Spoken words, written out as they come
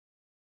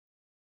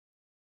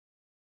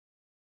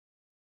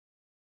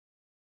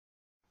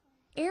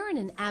Erin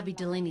and Abby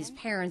Delaney's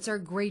parents are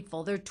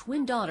grateful their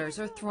twin daughters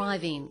are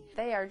thriving.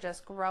 They are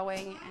just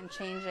growing and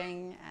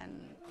changing,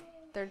 and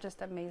they're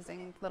just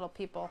amazing little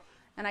people.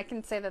 And I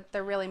can say that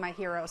they're really my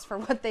heroes for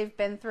what they've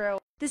been through.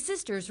 The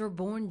sisters were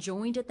born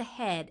joined at the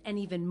head and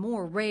even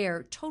more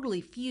rare,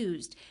 totally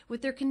fused,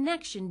 with their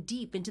connection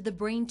deep into the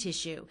brain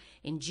tissue.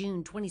 In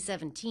June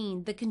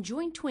 2017, the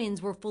conjoined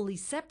twins were fully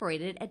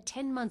separated at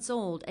 10 months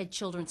old at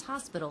Children's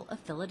Hospital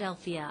of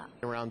Philadelphia.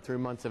 Around 3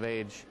 months of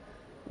age,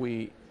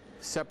 we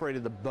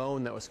separated the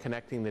bone that was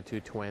connecting the two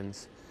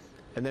twins,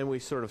 and then we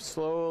sort of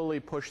slowly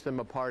pushed them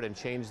apart and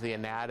changed the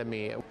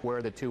anatomy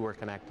where the two were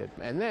connected.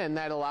 And then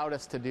that allowed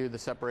us to do the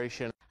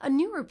separation. A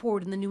new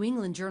report in the New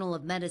England Journal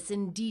of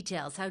Medicine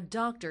details how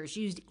doctors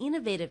used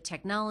innovative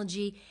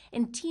technology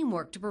and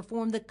teamwork to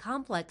perform the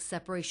complex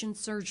separation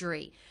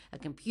surgery. A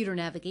computer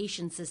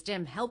navigation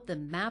system helped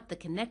them map the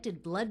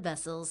connected blood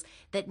vessels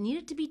that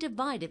needed to be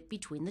divided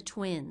between the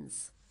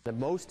twins. The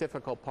most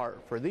difficult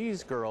part for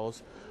these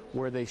girls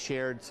where they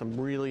shared some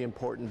really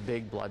important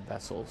big blood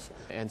vessels,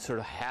 and sort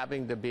of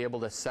having to be able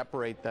to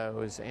separate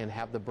those and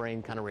have the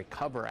brain kind of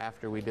recover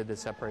after we did the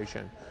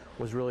separation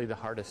was really the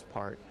hardest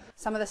part.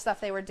 Some of the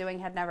stuff they were doing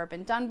had never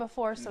been done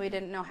before, so we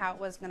didn't know how it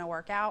was going to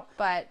work out.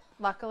 But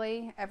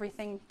luckily,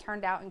 everything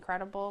turned out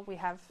incredible. We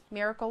have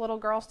miracle little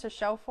girls to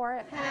show for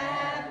it.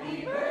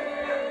 Happy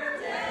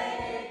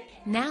birthday!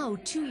 Now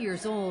 2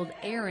 years old,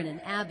 Erin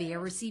and Abby are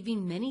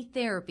receiving many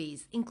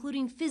therapies,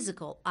 including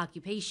physical,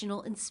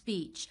 occupational, and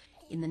speech.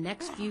 In the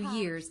next few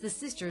years, the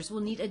sisters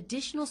will need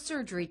additional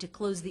surgery to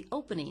close the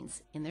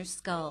openings in their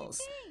skulls.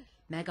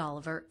 Meg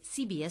Oliver,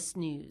 CBS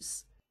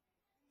News.